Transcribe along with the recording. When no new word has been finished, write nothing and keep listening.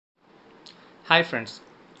Hi friends,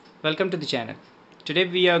 welcome to the channel. Today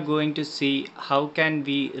we are going to see how can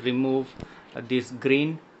we remove this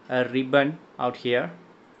green ribbon out here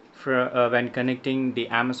when connecting the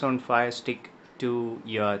Amazon Fire Stick to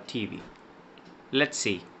your TV. Let's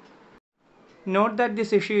see. Note that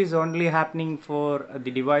this issue is only happening for the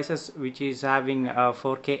devices which is having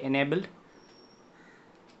 4K enabled.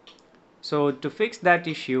 So to fix that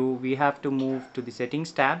issue we have to move to the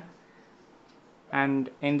settings tab, and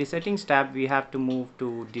in the settings tab we have to move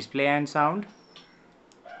to display and sound,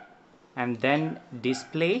 and then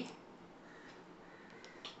display.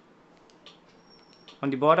 On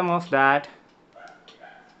the bottom of that,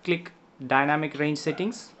 click dynamic range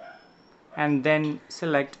settings and then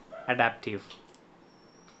select adaptive.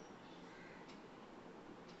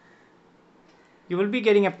 You will be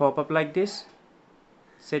getting a pop-up like this,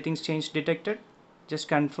 settings change detected. Just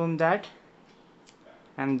confirm that,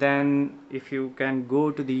 and then if you can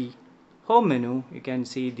go to the home menu, you can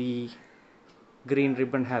see the green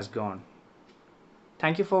ribbon has gone.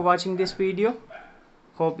 Thank you for watching this video.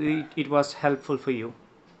 Hope it was helpful for you.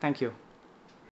 Thank you.